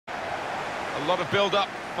A lot of build-up.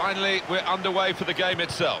 Finally, we're underway for the game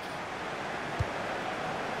itself.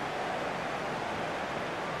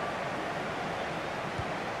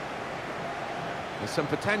 There's some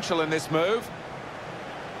potential in this move.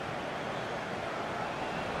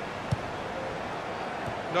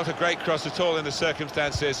 Not a great cross at all in the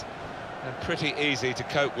circumstances, and pretty easy to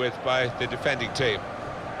cope with by the defending team.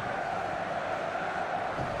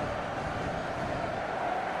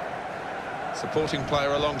 Supporting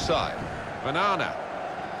player alongside. Banana.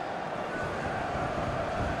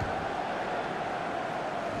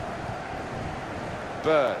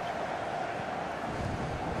 Bird.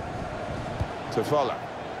 To follow.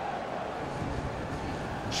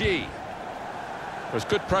 G. There's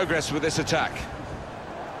good progress with this attack.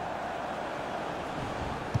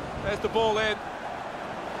 There's the ball in.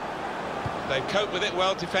 They've coped with it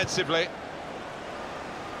well defensively.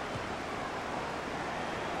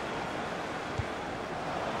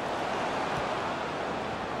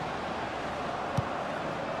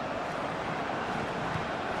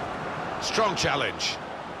 Strong challenge.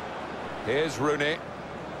 Here's Rooney.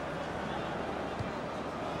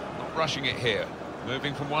 Not rushing it here.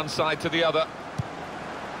 Moving from one side to the other.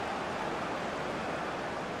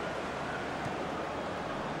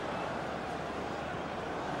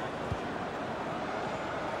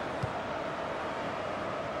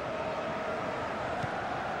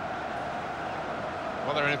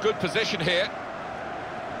 Well, they're in a good position here.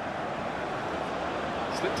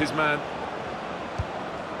 Slipped his man.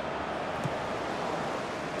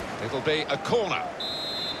 It'll be a corner.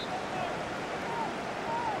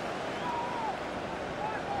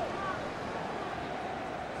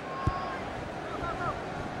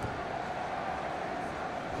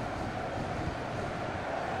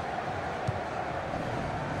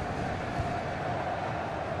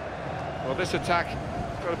 Well, this attack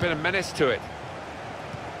has got a bit of menace to it.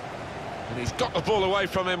 And he's got the ball away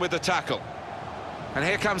from him with the tackle. And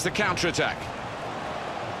here comes the counter-attack.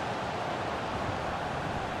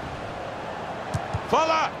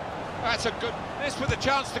 Fuller! That's a good miss with a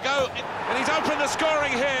chance to go, and he's opened the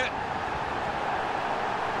scoring here.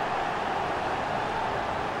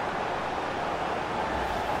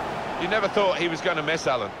 You never thought he was going to miss,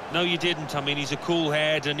 Alan. No, you didn't. I mean, he's a cool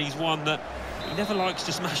head, and he's one that he never likes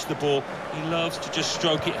to smash the ball. He loves to just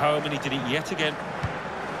stroke it home, and he did it yet again.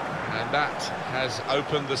 And that has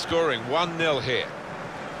opened the scoring. 1-0 here.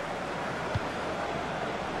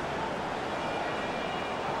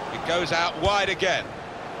 Goes out wide again.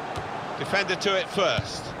 Defender to it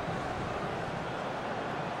first.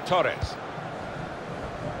 Torres.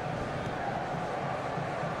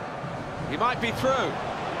 He might be through.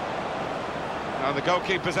 Now the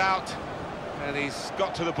goalkeeper's out, and he's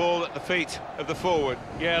got to the ball at the feet of the forward.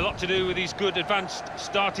 Yeah, a lot to do with his good advanced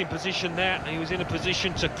starting position there, and he was in a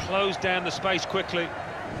position to close down the space quickly.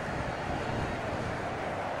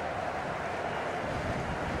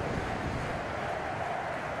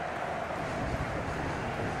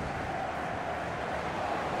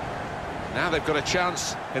 Now they've got a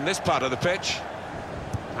chance in this part of the pitch,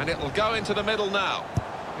 and it'll go into the middle now.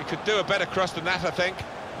 He could do a better cross than that, I think,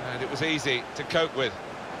 and it was easy to cope with.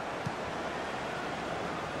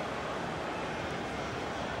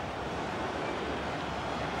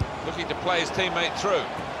 Looking to play his teammate through.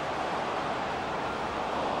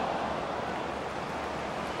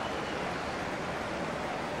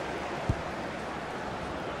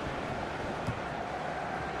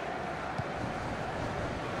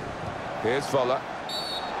 Here's Voller.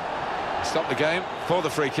 Stop the game for the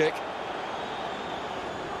free kick.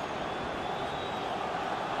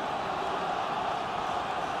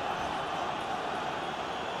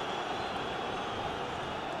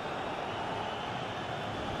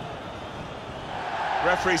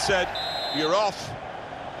 Referee said, you're off.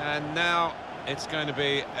 And now it's going to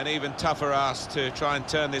be an even tougher ask to try and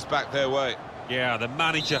turn this back their way. Yeah, the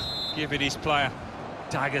manager giving his player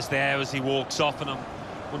daggers there as he walks off, and I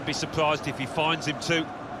wouldn't be surprised if he finds him too.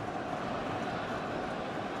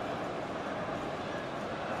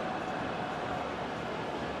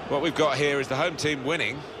 What we've got here is the home team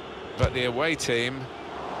winning, but the away team,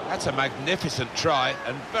 that's a magnificent try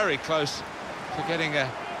and very close to getting a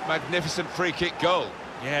magnificent free kick goal.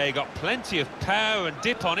 Yeah, he got plenty of power and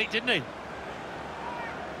dip on it, didn't he?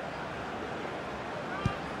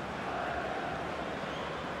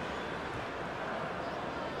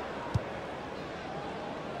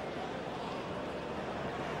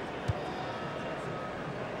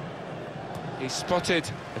 He's spotted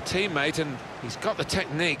a teammate, and he's got the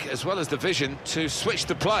technique as well as the vision to switch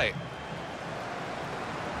the play.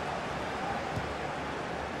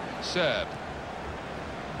 Serb.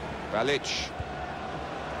 Balic.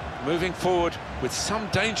 moving forward with some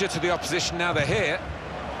danger to the opposition now they're here.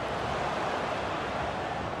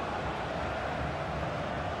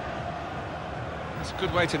 That's a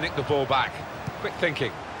good way to nick the ball back. Quick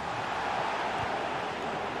thinking.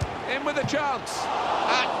 In with a chance.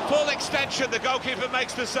 At full extension, the goalkeeper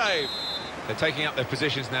makes the save. They're taking up their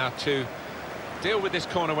positions now to deal with this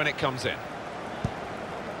corner when it comes in.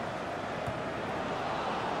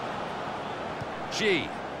 G.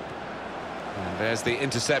 And there's the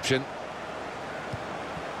interception.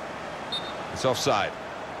 It's offside.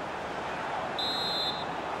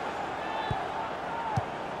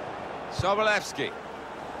 Sobolewski.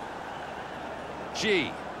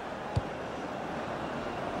 G.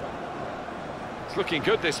 It's looking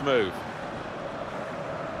good, this move.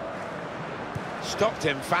 Stopped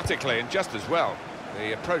emphatically and just as well.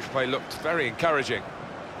 The approach play looked very encouraging.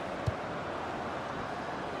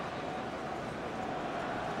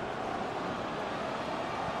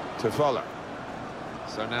 To follow.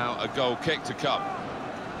 So now a goal kick to come.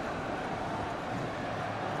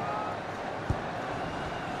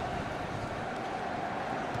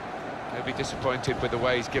 He'll be disappointed with the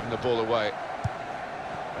way he's given the ball away.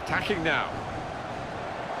 Attacking now.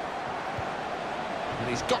 And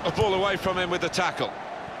he's got the ball away from him with the tackle.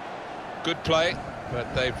 Good play,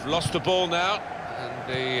 but they've lost the ball now,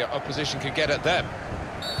 and the opposition can get at them.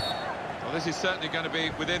 Well, this is certainly going to be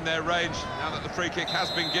within their range now that the free kick has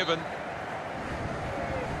been given.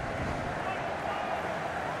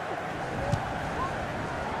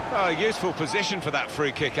 Well, a useful position for that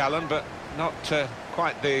free kick, Alan, but not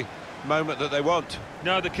quite the moment that they want.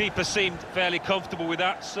 No, the keeper seemed fairly comfortable with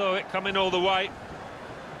that, so it coming all the way.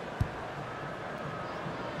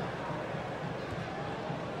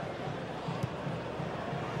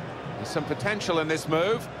 There's some potential in this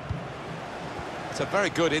move. It's a very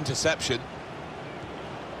good interception.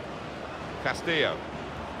 Castillo.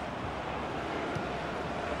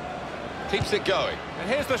 Keeps it going. And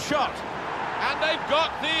here's the shot. And they've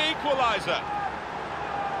got the equaliser.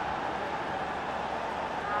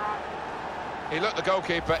 He looked the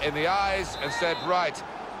goalkeeper in the eyes and said, right,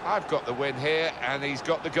 I've got the win here, and he's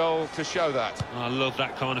got the goal to show that. I love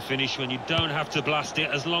that kind of finish when you don't have to blast it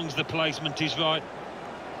as long as the placement is right.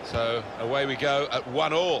 So away we go at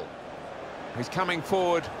 1-1. He's coming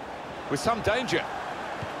forward with some danger.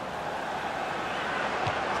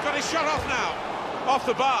 He's got his shot off now. Off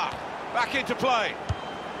the bar. Back into play.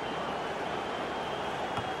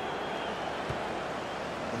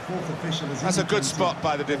 That's a good spot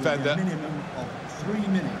by the defender. A minimum of 3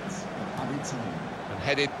 minutes of added time. And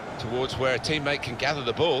headed towards where a teammate can gather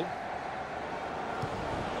the ball.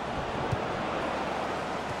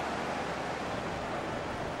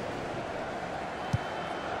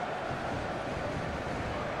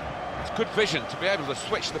 It's good vision to be able to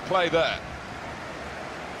switch the play there.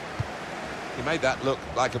 He made that look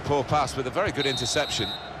like a poor pass with a very good interception.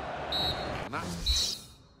 And that's...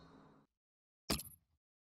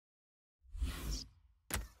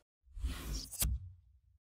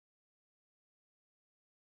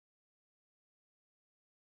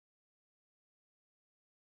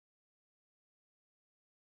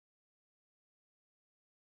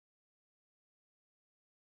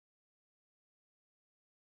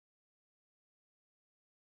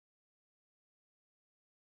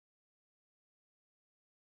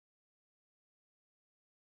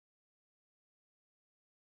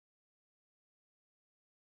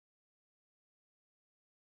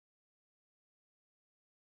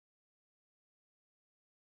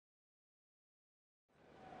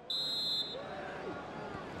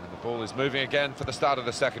 Ball is moving again for the start of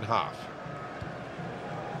the second half.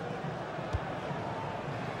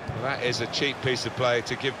 Well, that is a cheap piece of play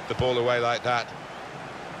to give the ball away like that.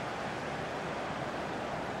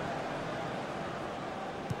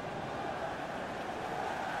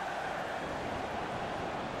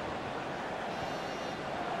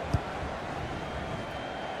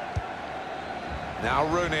 Now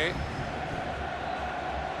Rooney.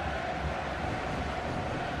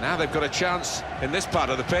 Now they've got a chance in this part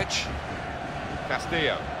of the pitch.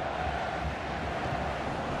 Castillo.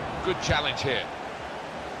 Good challenge here.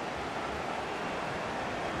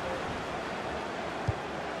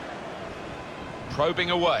 Probing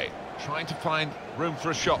away, trying to find room for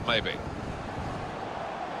a shot maybe.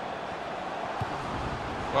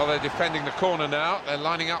 Well, they're defending the corner now, they're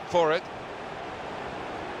lining up for it.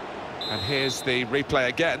 And here's the replay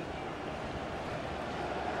again.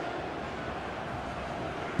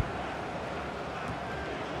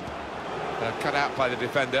 They're cut out by the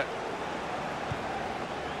defender.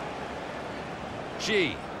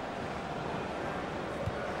 G.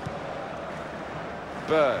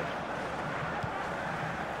 Bird.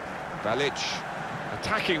 Balic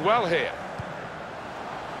attacking well here.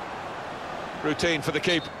 Routine for the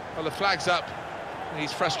keeper. Well, the flag's up.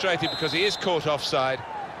 He's frustrated because he is caught offside.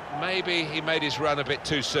 Maybe he made his run a bit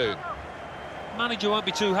too soon. Manager won't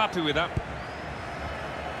be too happy with that.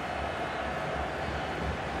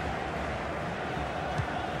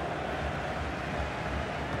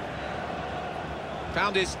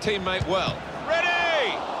 Found his teammate well.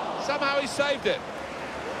 Ready! Somehow he saved it.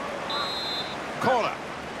 Corner.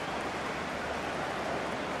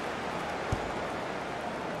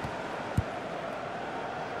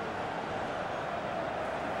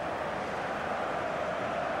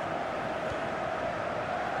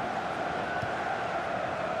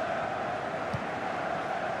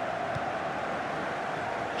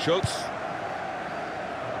 Schultz.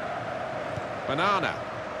 Banana.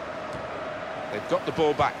 They've got the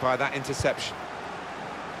ball back by that interception.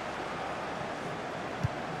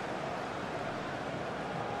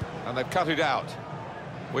 And they've cut it out.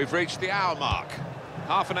 We've reached the hour mark.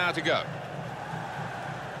 Half an hour to go.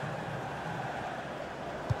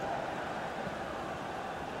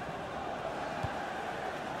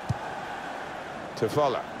 To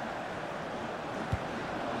follow.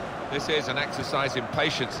 This is an exercise in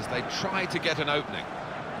patience as they try to get an opening.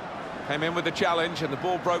 Came in with the challenge and the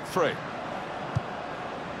ball broke free.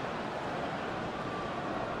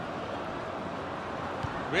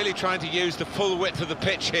 Really trying to use the full width of the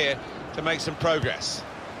pitch here to make some progress.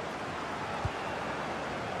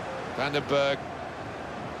 Vandenberg.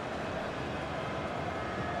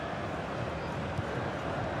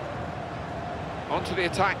 Onto the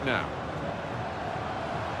attack now.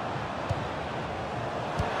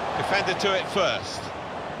 Defender to it first.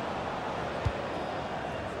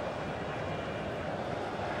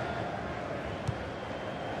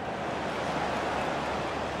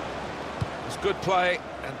 It's good play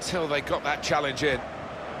until they got that challenge in.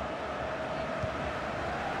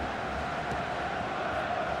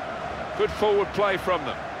 Good forward play from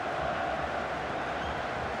them.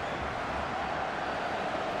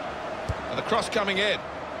 And the cross coming in.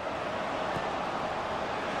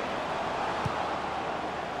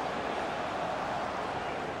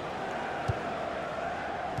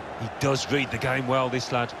 He does read the game well,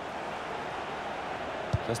 this lad.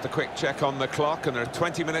 Just a quick check on the clock, and there are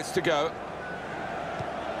 20 minutes to go.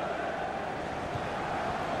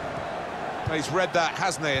 Well, he's read that,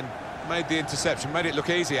 hasn't he, and made the interception. Made it look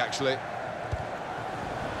easy, actually.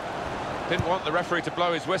 Didn't want the referee to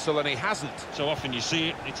blow his whistle, and he hasn't. So often you see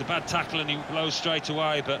it, it's a bad tackle and he blows straight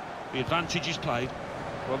away, but the advantage is played.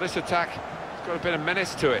 Well, this attack has got a bit of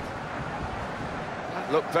menace to it.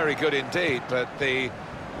 That looked very good indeed, but the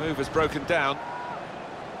move has broken down.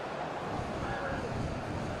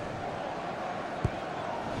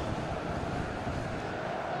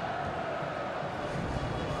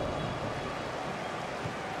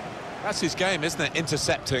 That's his game, isn't it?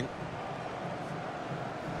 Intercepting.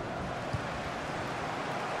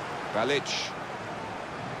 Balic.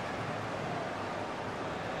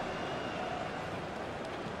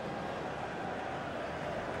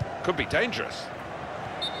 Could be dangerous.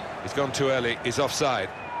 He's gone too early, he's offside.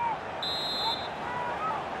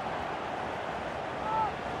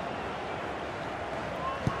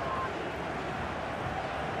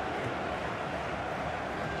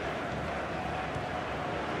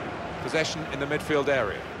 Possession in the midfield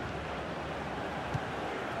area.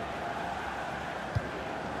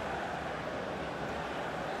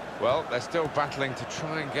 Well, they're still battling to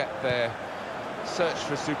try and get their search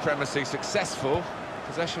for supremacy successful.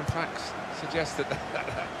 Possession facts suggest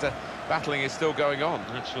that battling is still going on.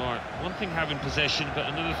 That's right. One thing having possession, but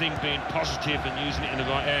another thing being positive and using it in the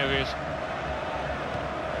right areas.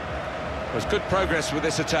 There's good progress with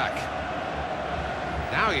this attack.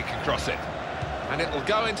 Now you can cross it. And it will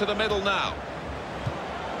go into the middle now.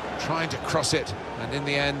 Trying to cross it, and in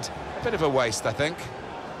the end, a bit of a waste, I think.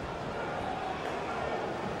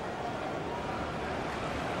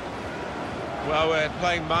 Well, we're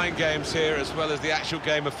playing mind games here as well as the actual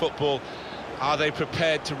game of football. Are they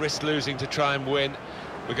prepared to risk losing to try and win?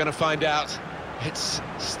 We're going to find out. It's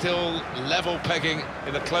still level pegging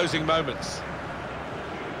in the closing moments.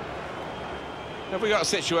 Have we got a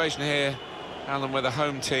situation here, Alan, where the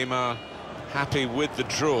home team are happy with the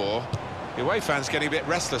draw? The away fans getting a bit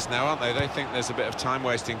restless now, aren't they? They think there's a bit of time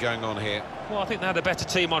wasting going on here. Well, I think they had a better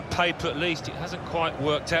team on paper at least. It hasn't quite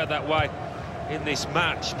worked out that way in this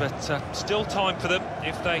match, but still time for them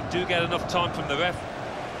if they do get enough time from the ref.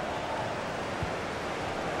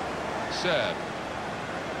 Serve.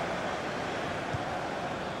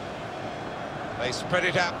 They spread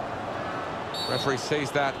it out. Referee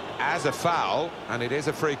sees that as a foul, and it is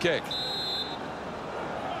a free kick.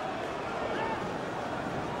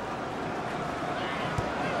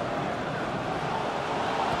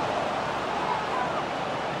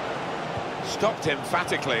 stopped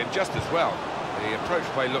emphatically, and just as well. The approach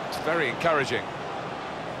play looked very encouraging.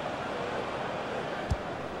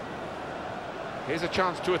 Here's a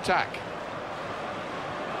chance to attack.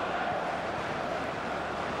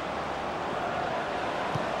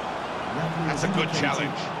 That's a good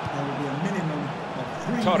challenge. There will be a minimum of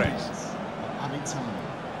 3 Torres. minutes of added time.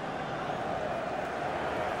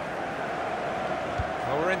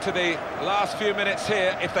 Well, we're into the last few minutes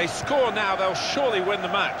here. If they score now, they'll surely win the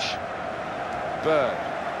match. Bird.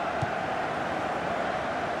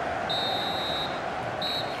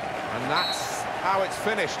 And that's how it's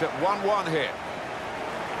finished at 1-1 here.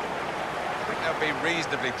 I think they'll be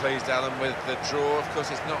reasonably pleased, Alan, with the draw. Of course,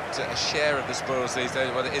 it's not a share of the spoils these days.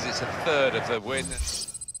 Well, it is, it's a third of the win.